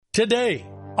Today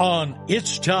on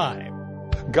It's Time.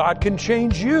 God can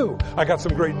change you. I got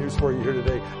some great news for you here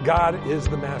today. God is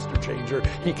the master changer.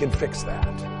 He can fix that.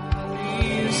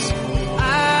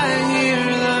 I hear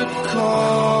the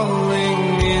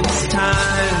calling. It's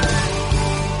time.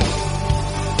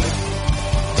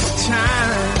 It's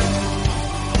time.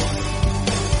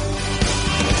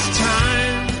 It's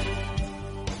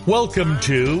time. Welcome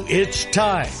to It's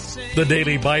Time, the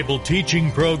daily Bible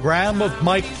teaching program of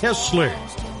Mike Kessler,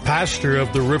 pastor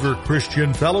of the River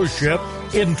Christian Fellowship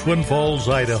in Twin Falls,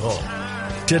 Idaho.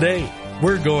 Today,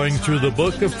 we're going through the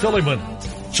book of Philemon,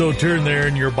 so turn there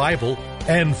in your Bible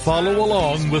and follow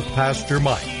along with Pastor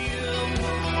Mike.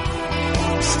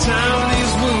 It's time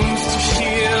these wounds to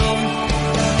heal.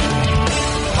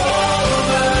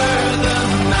 Over the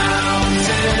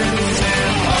mountains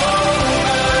and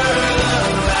over the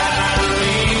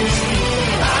valleys.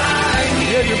 If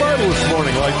you had your Bible this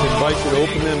morning, I'd like to invite you to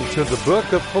open them to the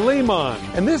book of Philemon.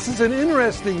 And this is an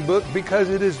interesting book because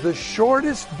it is the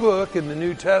shortest book in the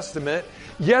New Testament,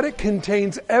 yet it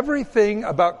contains everything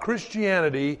about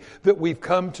Christianity that we've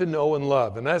come to know and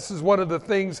love. And this is one of the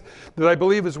things that I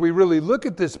believe as we really look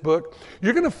at this book,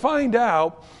 you're going to find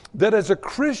out that as a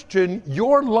Christian,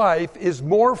 your life is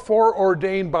more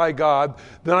foreordained by God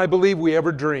than I believe we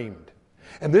ever dreamed.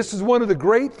 And this is one of the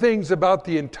great things about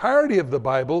the entirety of the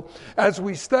Bible as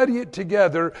we study it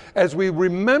together, as we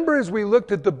remember as we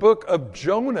looked at the book of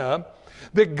Jonah,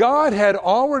 that God had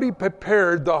already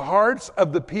prepared the hearts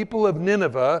of the people of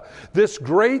Nineveh, this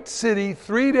great city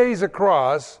 3 days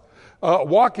across,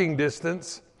 walking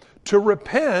distance, to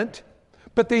repent,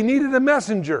 but they needed a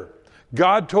messenger.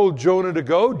 God told Jonah to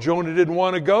go. Jonah didn't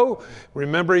want to go.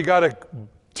 Remember, he got a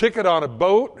ticket on a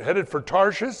boat headed for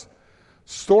Tarshish.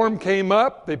 Storm came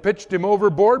up. They pitched him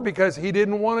overboard because he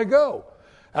didn't want to go.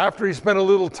 After he spent a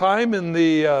little time in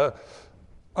the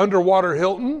underwater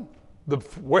Hilton,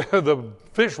 where the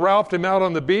fish ralphed him out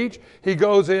on the beach, he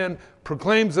goes in,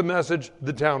 proclaims the message,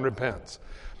 the town repents.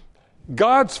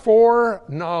 God's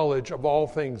foreknowledge of all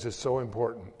things is so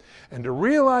important. And to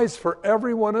realize for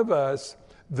every one of us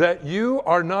that you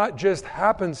are not just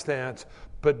happenstance,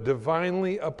 but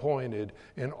divinely appointed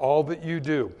in all that you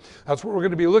do. That's what we're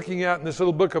going to be looking at in this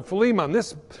little book of Philemon.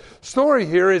 This story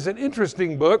here is an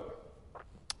interesting book.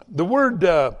 The word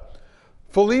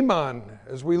Philemon,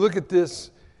 as we look at this,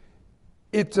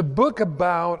 it's a book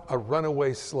about a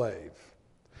runaway slave.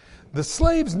 The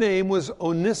slave's name was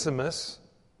Onesimus.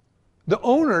 The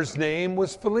owner's name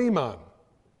was Philemon.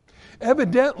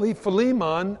 Evidently,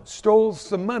 Philemon stole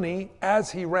some money as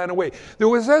he ran away. There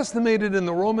was estimated in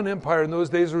the Roman Empire in those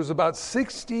days, there was about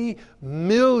 60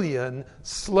 million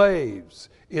slaves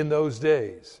in those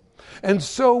days. And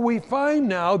so we find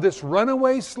now this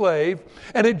runaway slave,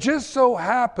 and it just so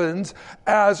happens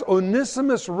as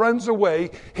Onesimus runs away,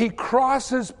 he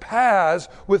crosses paths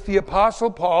with the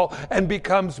Apostle Paul and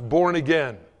becomes born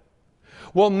again.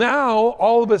 Well, now,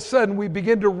 all of a sudden, we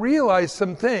begin to realize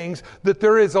some things, that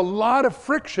there is a lot of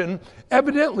friction,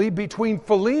 evidently, between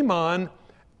Philemon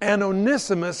and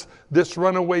Onesimus, this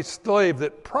runaway slave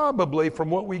that probably, from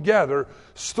what we gather,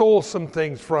 stole some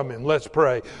things from him. Let's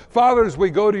pray. Father, as we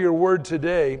go to your word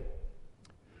today,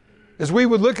 as we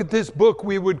would look at this book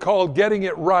we would call Getting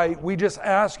It Right, we just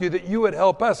ask you that you would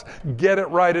help us get it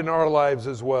right in our lives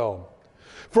as well.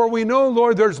 For we know,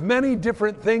 Lord, there's many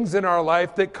different things in our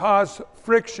life that cause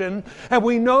friction, and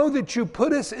we know that you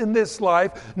put us in this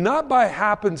life not by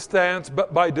happenstance,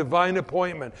 but by divine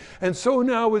appointment. And so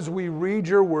now as we read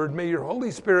your word, may your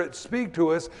Holy Spirit speak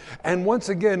to us, and once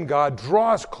again, God,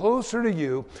 draw us closer to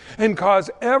you and cause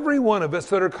every one of us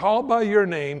that are called by your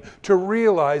name to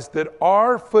realize that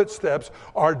our footsteps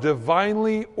are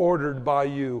divinely ordered by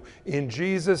you. In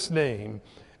Jesus' name,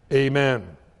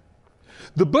 amen.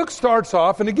 The book starts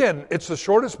off, and again, it's the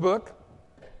shortest book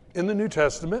in the New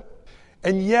Testament,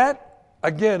 and yet,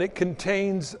 again, it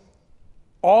contains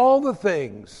all the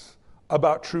things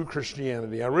about true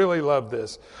Christianity. I really love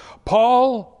this.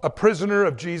 Paul, a prisoner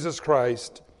of Jesus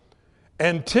Christ,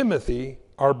 and Timothy,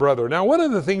 our brother. Now, one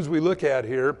of the things we look at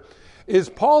here is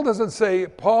Paul doesn't say,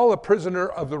 Paul, a prisoner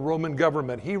of the Roman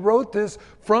government. He wrote this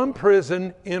from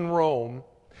prison in Rome.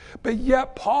 But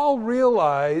yet Paul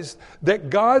realized that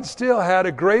God still had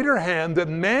a greater hand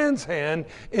than man's hand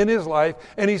in his life.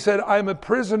 And he said, I'm a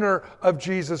prisoner of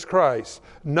Jesus Christ,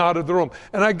 not of the Rome.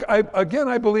 And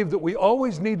I believe that we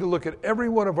always need to look at every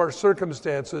one of our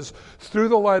circumstances through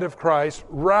the light of Christ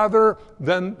rather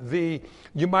than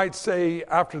you might say,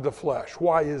 after the flesh.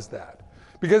 Why is that?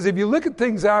 Because if you look at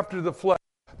things after the flesh,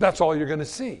 that's all you're going to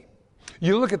see.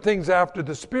 You look at things after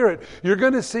the Spirit, you're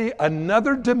going to see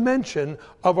another dimension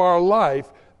of our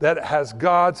life that has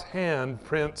God's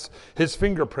handprints, his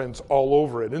fingerprints all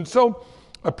over it. And so,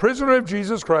 a prisoner of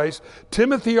Jesus Christ,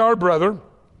 Timothy, our brother,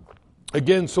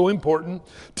 again, so important,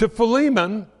 to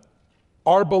Philemon,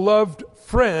 our beloved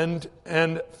friend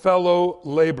and fellow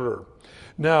laborer.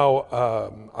 Now,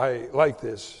 I like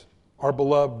this, our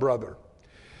beloved brother.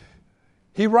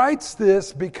 He writes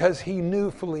this because he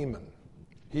knew Philemon.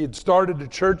 He had started a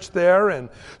church there, and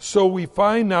so we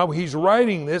find now he's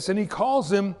writing this, and he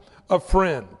calls him a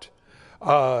friend.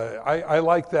 I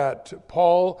like that.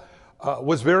 Paul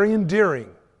was very endearing.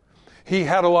 He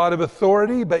had a lot of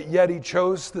authority, but yet he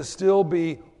chose to still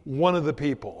be one of the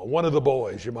people, one of the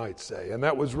boys, you might say, and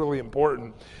that was really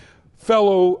important.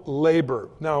 Fellow labor.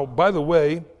 Now, by the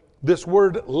way, this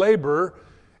word labor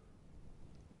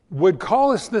would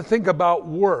call us to think about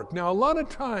work. Now, a lot of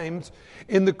times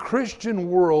in the Christian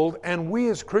world, and we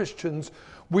as Christians,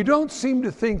 we don't seem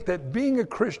to think that being a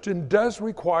Christian does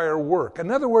require work. In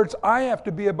other words, I have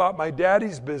to be about my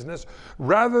daddy's business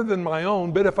rather than my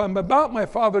own. But if I'm about my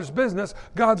father's business,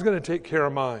 God's going to take care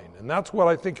of mine. And that's what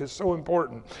I think is so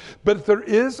important. But if there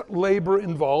is labor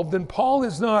involved, then Paul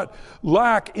is not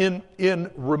lack in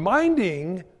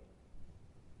reminding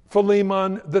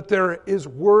Philemon that there is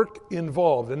work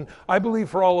involved. And I believe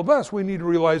for all of us, we need to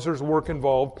realize there's work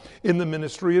involved in the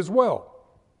ministry as well.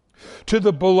 To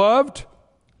the beloved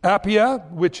Appia,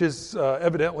 which is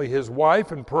evidently his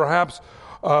wife, and perhaps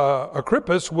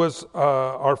Agrippus was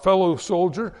our fellow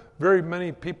soldier. Very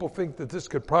many people think that this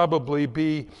could probably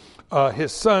be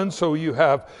his son. So you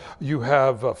have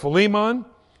Philemon,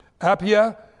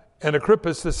 Appia, and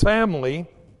Agrippus, this family,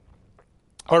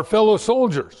 are fellow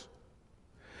soldiers.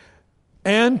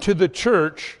 And to the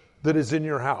church that is in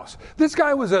your house. This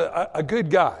guy was a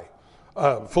good guy.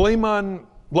 Philemon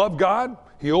loved God.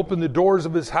 He opened the doors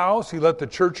of his house. He let the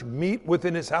church meet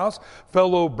within his house.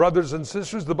 Fellow brothers and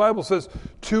sisters. The Bible says,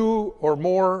 2 or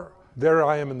more, there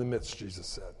I am in the midst, Jesus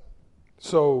said.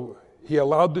 So he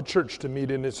allowed the church to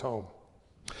meet in his home.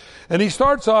 And he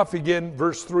starts off again,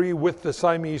 verse 3, with the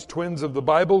Siamese twins of the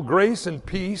Bible. Grace and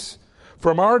peace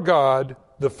from our God,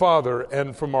 the Father,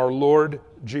 and from our Lord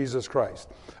Jesus Christ.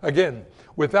 Again,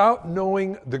 without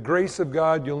knowing the grace of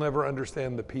God, you'll never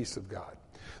understand the peace of God.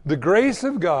 The grace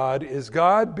of God is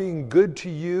God being good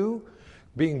to you,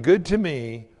 being good to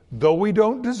me, though we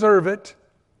don't deserve it.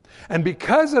 And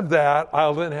because of that,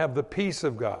 I'll then have the peace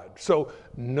of God. So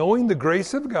knowing the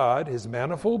grace of God, his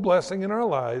manifold blessing in our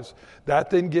lives,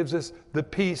 that then gives us the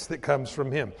peace that comes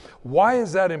from him. Why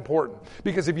is that important?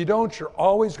 Because if you don't, you're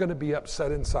always going to be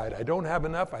upset inside. I don't have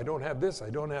enough. I don't have this.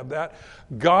 I don't have that.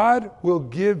 God will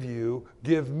give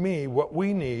me what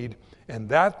we need. And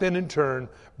that then in turn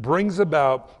brings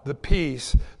about the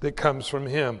peace that comes from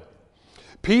him.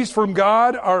 Peace from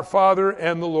God, our Father,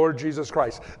 and the Lord Jesus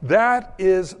Christ. That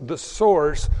is the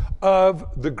source of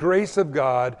the grace of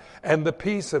God and the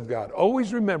peace of God.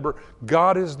 Always remember,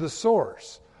 God is the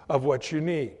source of what you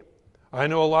need. I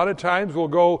know a lot of times we'll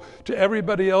go to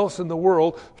everybody else in the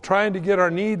world trying to get our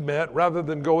need met rather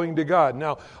than going to God.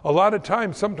 Now, a lot of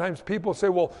times, sometimes people say,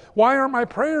 well, why aren't my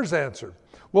prayers answered?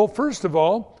 Well, first of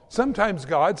all, sometimes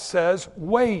God says,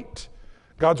 wait.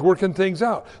 God's working things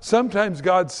out. Sometimes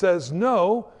God says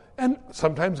no, and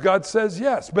sometimes God says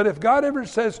yes. But if God ever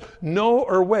says no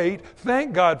or wait,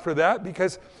 thank God for that,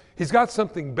 because he's got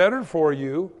something better for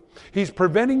you. He's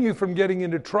preventing you from getting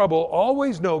into trouble.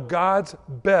 Always know God's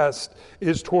best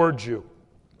is towards you.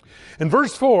 In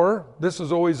verse 4, this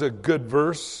is always a good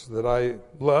verse that I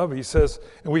love. He says,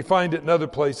 and we find it in other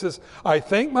places, I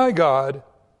thank my God,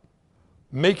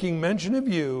 making mention of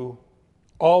you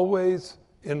always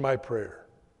in my prayer.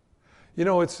 You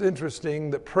know, it's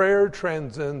interesting that prayer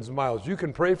transcends miles. You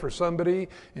can pray for somebody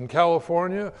in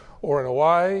California or in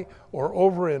Hawaii or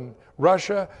over in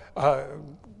Russia.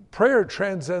 Prayer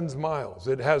transcends miles.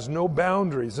 It has no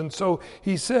boundaries. And so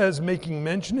he says, making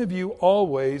mention of you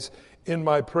always in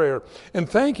my prayer. And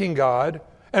thanking God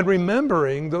and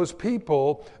remembering those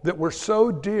people that were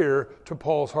so dear to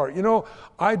Paul's heart. You know,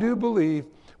 I do believe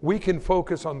we can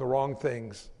focus on the wrong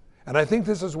things. And I think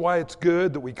this is why it's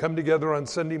good that we come together on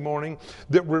Sunday morning,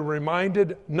 that we're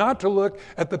reminded not to look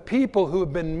at the people who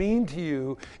have been mean to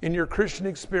you in your Christian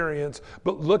experience,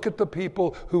 but look at the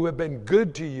people who have been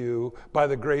good to you by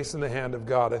the grace and the hand of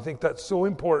God. I think that's so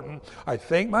important. I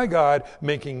thank my God,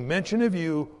 making mention of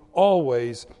you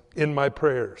always in my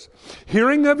prayers.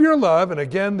 Hearing of your love, and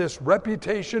again, this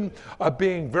reputation of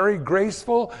being very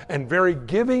graceful and very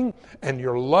giving, and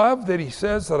your love that he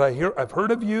says that I've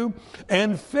heard of you,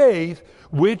 and faith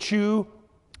which you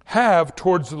have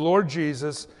towards the Lord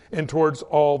Jesus and towards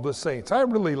all the saints. I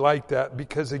really like that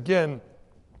because, again,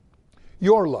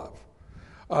 your love.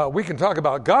 we can talk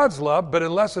about God's love, but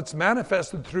unless it's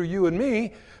manifested through you and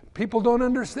me, people don't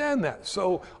understand that.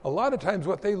 So a lot of times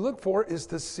what they look for is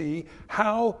to see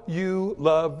how you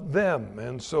love them.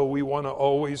 And so we want to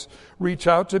always reach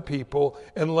out to people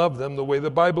and love them the way the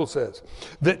Bible says.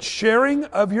 That sharing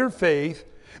of your faith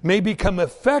may become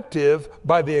effective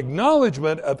by the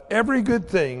acknowledgement of every good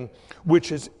thing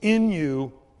which is in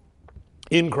you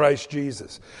in Christ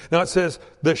Jesus. Now it says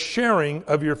the sharing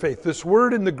of your faith. This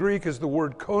word in the Greek is the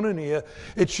word koinonia.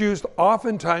 It's used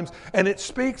oftentimes, and it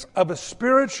speaks of a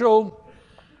spiritual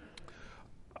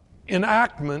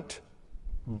enactment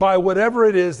by whatever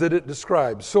it is that it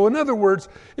describes. So in other words,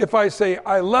 if I say,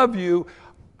 I love you,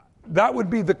 that would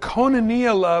be the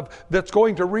koinonia love that's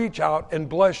going to reach out and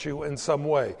bless you in some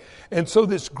way. And so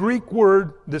this Greek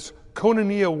word, this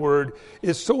koinonia word,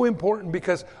 is so important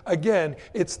because, again,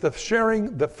 it's the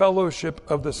sharing, the fellowship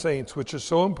of the saints, which is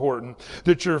so important,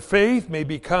 that your faith may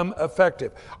become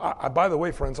effective. By the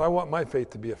way, friends, I want my faith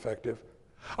to be effective.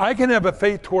 I can have a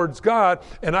faith towards God,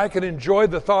 and I can enjoy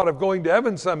the thought of going to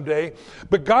heaven someday,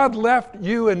 but God left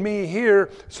you and me here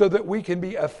so that we can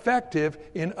be effective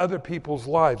in other people's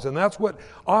lives. And that's what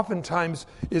oftentimes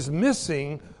is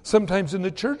missing sometimes in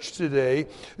the church today,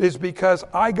 is because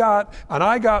I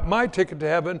got my ticket to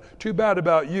heaven, too bad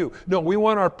about you. No, we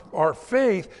want our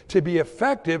faith to be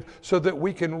effective so that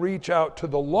we can reach out to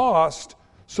the lost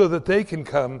so that they can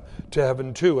come to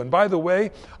heaven too. And by the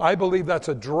way, I believe that's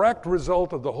a direct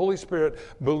result of the Holy Spirit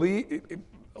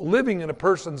living in a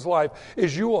person's life,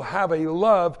 is you will have a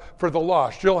love for the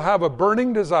lost. You'll have a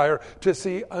burning desire to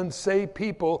see unsaved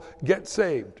people get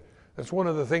saved. That's one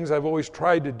of the things I've always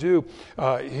tried to do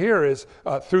here is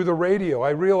through the radio.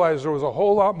 I realized there was a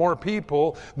whole lot more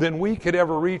people than we could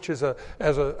ever reach as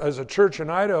a church in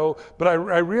Idaho, but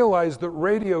I realized that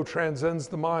radio transcends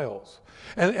the miles.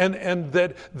 And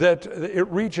that it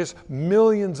reaches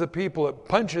millions of people. It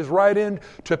punches right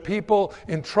into people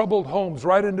in troubled homes,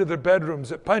 right into their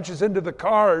bedrooms. It punches into the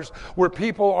cars where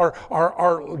people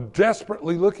are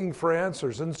desperately looking for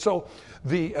answers. And so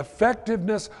the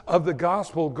effectiveness of the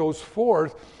gospel goes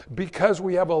forth because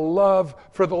we have a love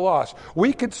for the lost.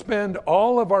 We could spend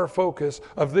all of our focus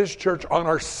of this church on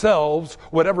ourselves,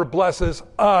 whatever blesses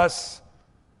us,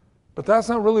 but that's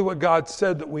not really what God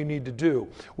said that we need to do.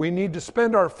 We need to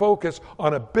spend our focus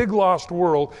on a big lost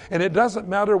world, and it doesn't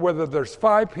matter whether there's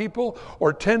 5 people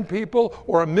or 10 people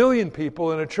or 1 million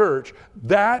people in a church.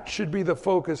 That should be the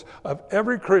focus of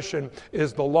every Christian,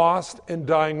 is the lost and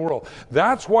dying world.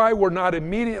 That's why we're not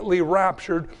immediately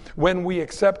raptured when we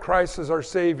accept Christ as our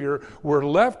Savior. We're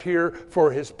left here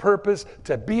for His purpose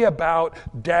to be about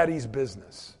Daddy's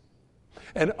business.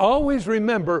 And always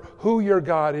remember who your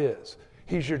God is.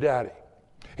 He's your daddy.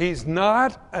 He's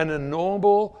not an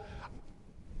unknowable,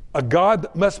 a God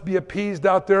that must be appeased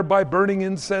out there by burning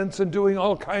incense and doing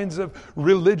all kinds of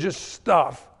religious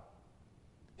stuff.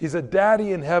 He's a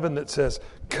daddy in heaven that says,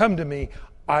 come to me,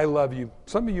 I love you.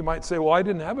 Some of you might say, well, I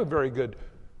didn't have a very good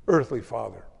earthly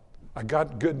father. I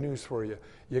got good news for you.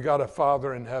 You got a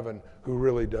Father in heaven who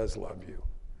really does love you.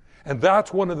 And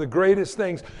that's one of the greatest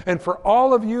things. And for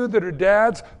all of you that are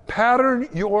dads, pattern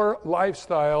your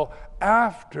lifestyle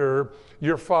after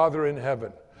your Father in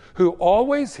heaven, who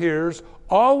always hears,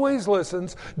 always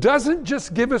listens, doesn't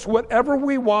just give us whatever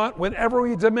we want whenever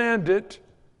we demand it.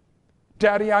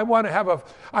 Daddy, I want to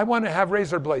have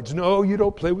razor blades. No, you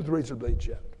don't play with razor blades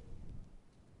yet.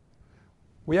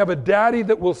 We have a daddy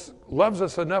that loves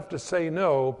us enough to say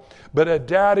no, but a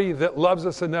daddy that loves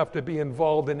us enough to be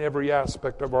involved in every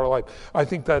aspect of our life. I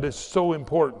think that is so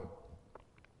important.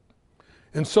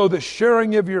 And so the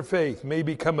sharing of your faith may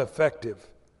become effective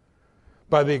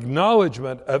by the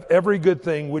acknowledgement of every good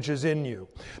thing which is in you.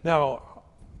 Now,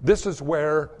 this is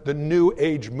where the New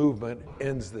Age movement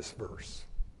ends this verse.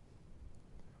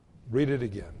 Read it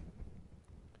again.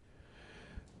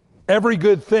 Every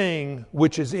good thing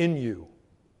which is in you.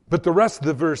 But the rest of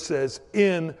the verse says,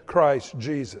 in Christ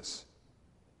Jesus.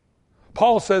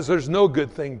 Paul says there's no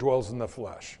good thing dwells in the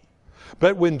flesh.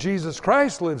 But when Jesus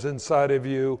Christ lives inside of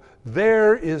you,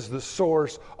 there is the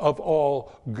source of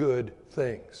all good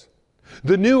things.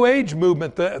 The New Age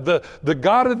movement, the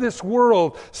God of this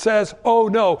world says, oh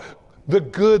no, the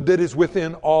good that is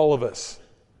within all of us.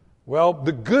 Well,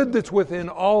 the good that's within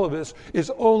all of us is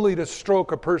only to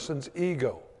stroke a person's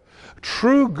ego.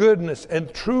 True goodness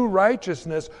and true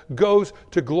righteousness goes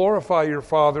to glorify your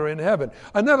Father in heaven.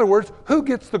 In other words, who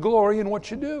gets the glory in what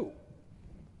you do?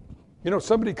 You know,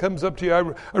 somebody comes up to you.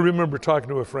 I remember talking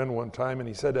to a friend one time, and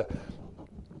he said,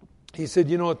 he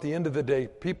said, at the end of the day,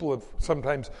 people have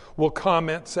sometimes will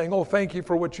comment saying, oh, thank you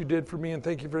for what you did for me and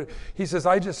thank you for... He says,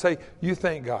 I just say, you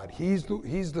thank God. He's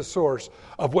the source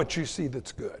of what you see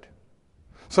that's good.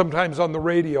 Sometimes on the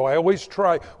radio, I always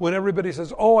try, when everybody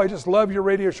says, oh, I just love your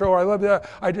radio show, I love that,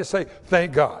 I just say,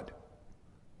 thank God.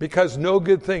 Because no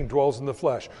good thing dwells in the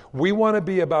flesh. We want to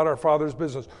be about our Father's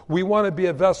business. We want to be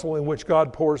a vessel in which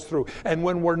God pours through. And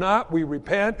when we're not, we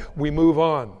repent, we move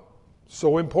on.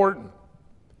 So important.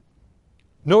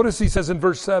 Notice he says in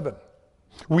verse 7,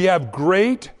 we have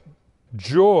great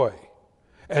joy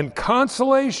and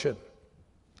consolation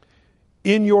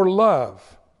in your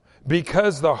love,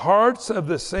 because the hearts of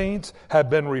the saints have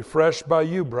been refreshed by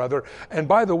you, brother. And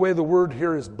by the way, the word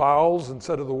here is bowels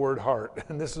instead of the word heart.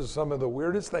 And this is some of the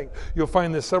weirdest things. You'll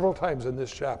find this several times in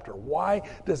this chapter. Why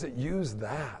does it use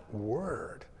that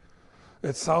word?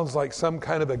 It sounds like some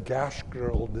kind of a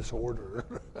gastral disorder.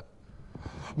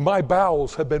 My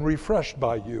bowels have been refreshed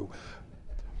by you.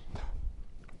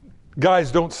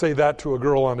 Guys, don't say that to a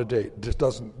girl on a date. It just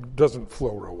doesn't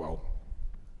flow real well.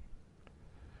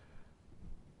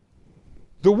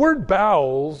 The word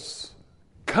bowels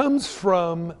comes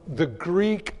from the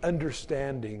Greek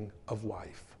understanding of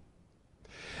life.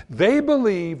 They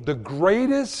believe the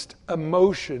greatest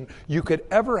emotion you could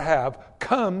ever have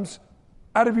comes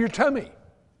out of your tummy.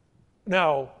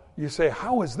 Now, you say,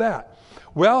 how is that?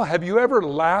 Well, have you ever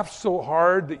laughed so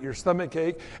hard that your stomach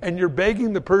aches and you're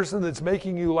begging the person that's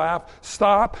making you laugh,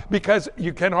 stop, because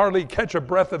you can hardly catch a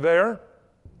breath of air?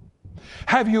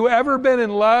 Have you ever been in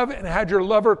love and had your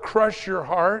lover crush your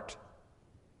heart?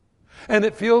 And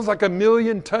it feels like a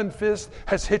 1,000,000-ton fist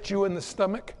has hit you in the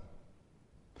stomach?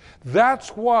 That's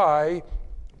why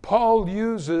Paul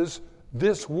uses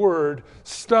this word,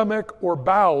 stomach or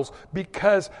bowels,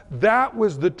 because that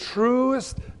was the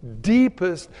truest,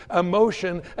 deepest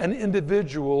emotion an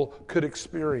individual could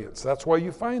experience. That's why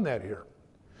you find that here.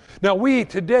 Now, we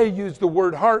today use the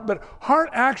word heart, but heart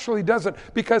actually doesn't,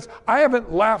 because I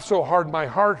haven't laughed so hard my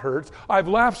heart hurts. I've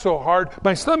laughed so hard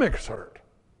my stomach's hurt.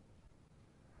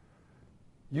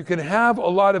 You can have a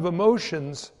lot of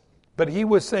emotions, but he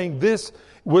was saying this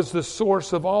was the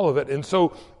source of all of it. And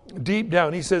so deep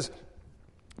down, he says,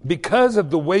 because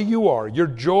of the way you are, your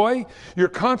joy, your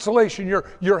consolation,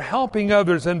 your helping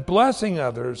others and blessing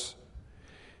others,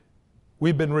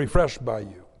 we've been refreshed by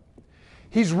you.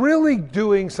 He's really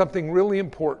doing something really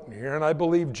important here, and I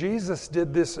believe Jesus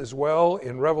did this as well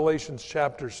in Revelations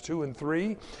chapters 2 and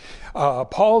 3.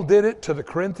 Paul did it to the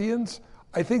Corinthians.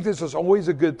 I think this is always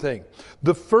a good thing.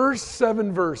 The first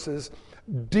 7 verses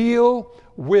deal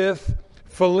with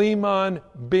Philemon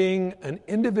being an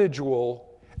individual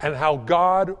and how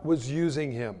God was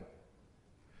using him.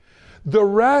 The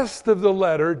rest of the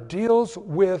letter deals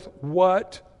with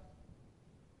what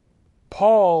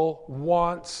Paul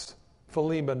wants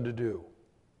Philemon to do.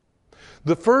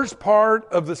 The first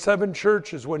part of the 7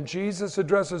 churches, when Jesus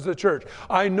addresses the church,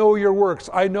 I know your works,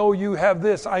 I know you have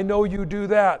this, I know you do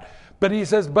that. But he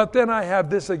says, but then I have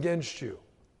this against you.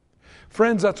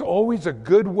 Friends, that's always a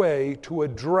good way to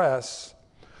address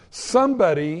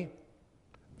somebody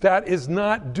that is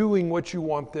not doing what you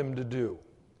want them to do.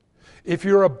 If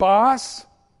you're a boss,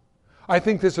 I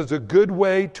think this is a good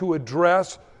way to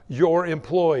address your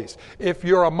employees. If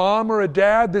you're a mom or a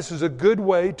dad, this is a good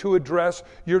way to address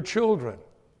your children.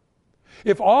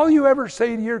 If all you ever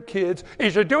say to your kids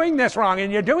is you're doing this wrong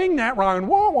and you're doing that wrong, and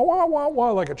wah, wah, wah, wah,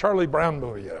 wah, like a Charlie Brown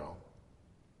movie,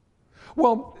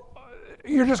 well,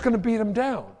 you're just going to beat them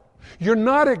down. You're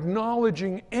not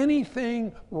acknowledging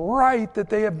anything right that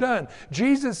they have done.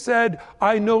 Jesus said,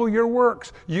 I know your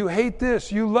works. You hate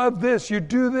this. You love this. You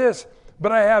do this.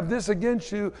 But I have this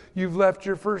against you. You've left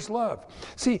your first love.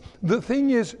 See, the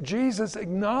thing is, Jesus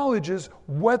acknowledges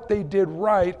what they did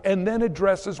right and then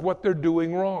addresses what they're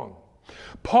doing wrong.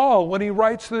 Paul, when he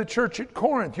writes to the church at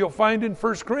Corinth, you'll find in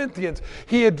 1 Corinthians,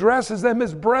 he addresses them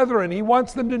as brethren. He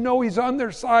wants them to know he's on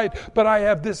their side, but I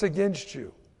have this against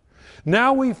you.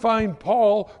 Now we find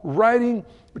Paul writing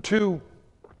to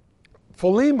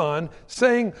Philemon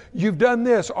saying, you've done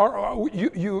this, or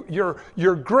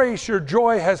your grace, your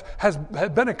joy has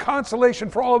been a consolation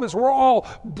for all of us. We're all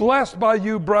blessed by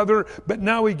you, brother. But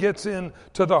now he gets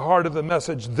into the heart of the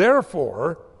message.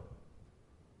 Therefore,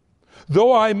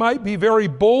 though I might be very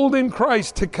bold in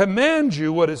Christ to command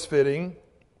you what is fitting,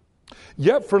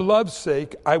 yet for love's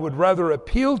sake I would rather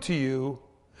appeal to you,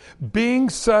 being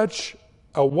such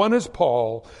a one as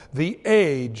Paul, the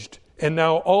aged, and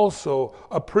now also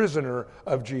a prisoner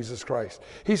of Jesus Christ.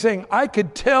 He's saying, I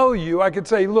could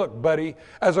say, look, buddy,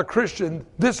 as a Christian,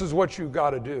 this is what you've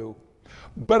got to do.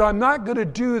 But I'm not going to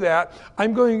do that.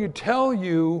 I'm going to tell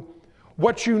you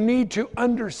what you need to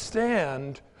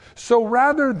understand. So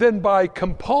rather than by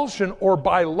compulsion or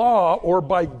by law or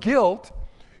by guilt,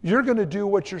 you're going to do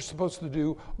what you're supposed to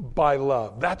do by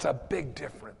love. That's a big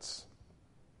difference.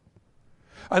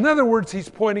 In other words, he's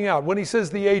pointing out, when he says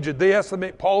the aged, they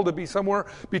estimate Paul to be somewhere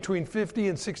between 50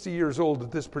 and 60 years old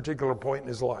at this particular point in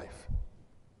his life.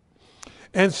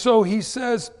 And so he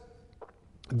says,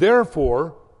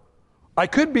 therefore, I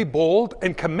could be bold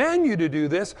and command you to do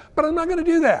this, but I'm not going to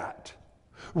do that.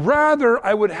 Rather,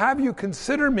 I would have you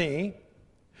consider me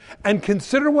and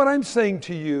consider what I'm saying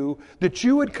to you, that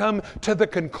you would come to the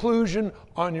conclusion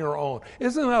on your own.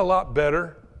 Isn't that a lot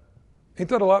better? Ain't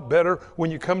that a lot better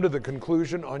when you come to the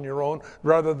conclusion on your own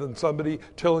rather than somebody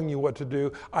telling you what to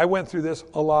do? I went through this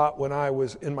a lot when I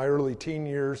was in my early teen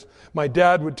years. My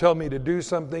dad would tell me to do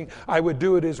something. I would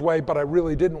do it his way, but I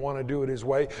really didn't want to do it his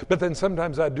way. But then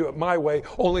sometimes I'd do it my way,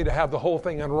 only to have the whole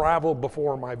thing unravel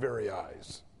before my very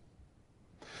eyes.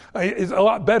 It's a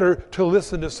lot better to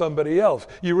listen to somebody else.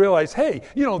 You realize, hey,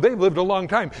 they've lived a long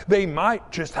time. They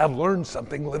might just have learned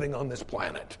something living on this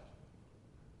planet.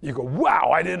 You go,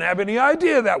 wow, I didn't have any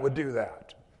idea that would do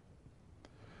that.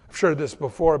 I've shared this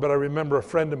before, but I remember a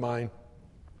friend of mine.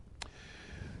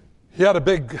 He had a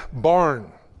big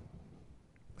barn.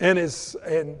 And his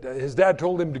dad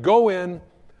told him to go in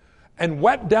and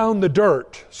wet down the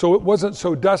dirt so it wasn't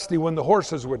so dusty when the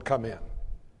horses would come in.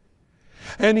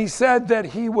 And he said that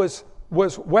he was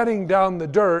wetting down the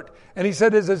dirt. And he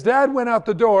said as his dad went out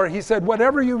the door, he said,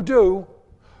 whatever you do,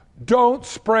 don't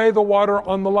spray the water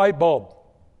on the light bulb.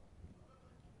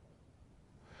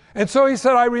 And so he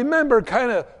said, I remember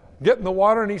kind of getting the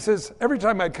water, and he says, every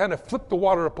time I'd kind of flip the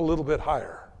water up a little bit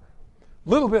higher,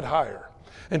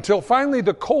 until finally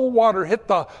the cold water hit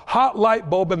the hot light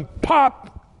bulb and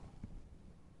pop!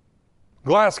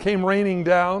 Glass came raining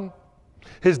down.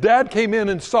 His dad came in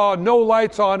and saw no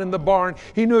lights on in the barn.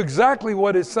 He knew exactly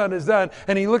what his son has done,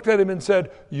 and he looked at him and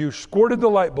said, you squirted the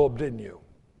light bulb, didn't you?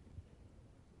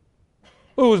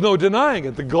 Well, there was no denying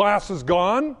it. The glass is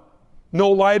gone.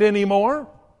 No light anymore.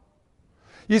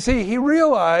 You see, he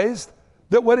realized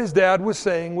that what his dad was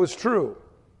saying was true.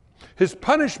 His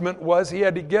punishment was he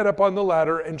had to get up on the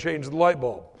ladder and change the light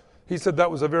bulb. He said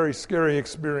that was a very scary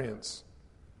experience.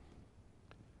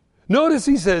 Notice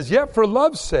he says, yet for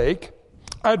love's sake,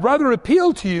 I'd rather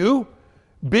appeal to you,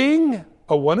 being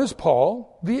one as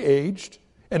Paul, the aged,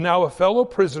 and now a fellow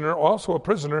prisoner, also a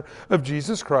prisoner of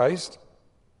Jesus Christ.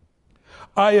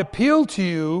 I appeal to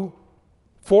you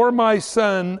for my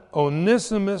son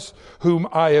Onesimus, whom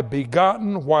I have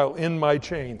begotten while in my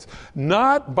chains.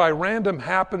 Not by random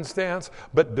happenstance,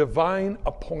 but divine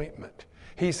appointment.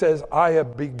 He says, I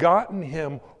have begotten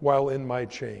him while in my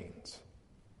chains.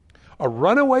 A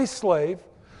runaway slave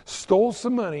stole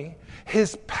some money.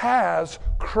 His paths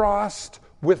crossed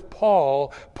with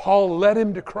Paul. Paul led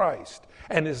him to Christ,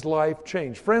 and his life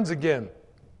changed. Friends, again,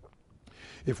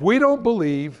 if we don't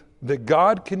believe that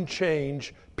God can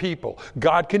change people,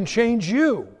 God can change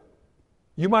you.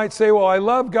 You might say, well, I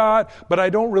love God, but I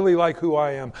don't really like who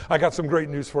I am. I got some great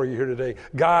news for you here today.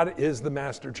 God is the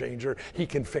master changer. He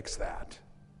can fix that.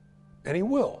 And He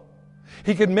will.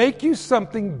 He can make you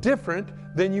something different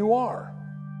than you are.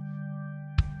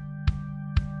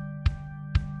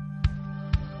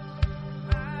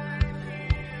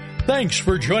 Thanks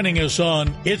for joining us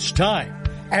on It's Time,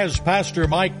 as Pastor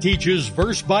Mike teaches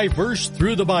verse by verse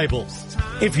through the Bible.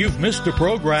 If you've missed a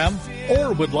program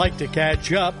or would like to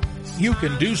catch up, you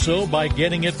can do so by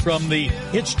getting it from the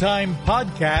It's Time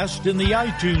podcast in the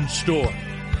iTunes store,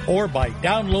 or by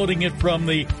downloading it from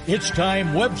the It's Time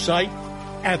website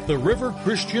at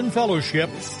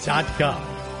theriverchristianfellowship.com.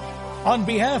 On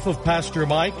behalf of Pastor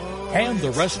Mike and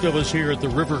the rest of us here at the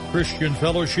River Christian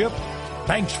Fellowship,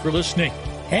 thanks for listening.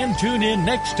 And tune in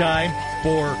next time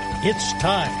for It's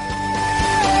Time.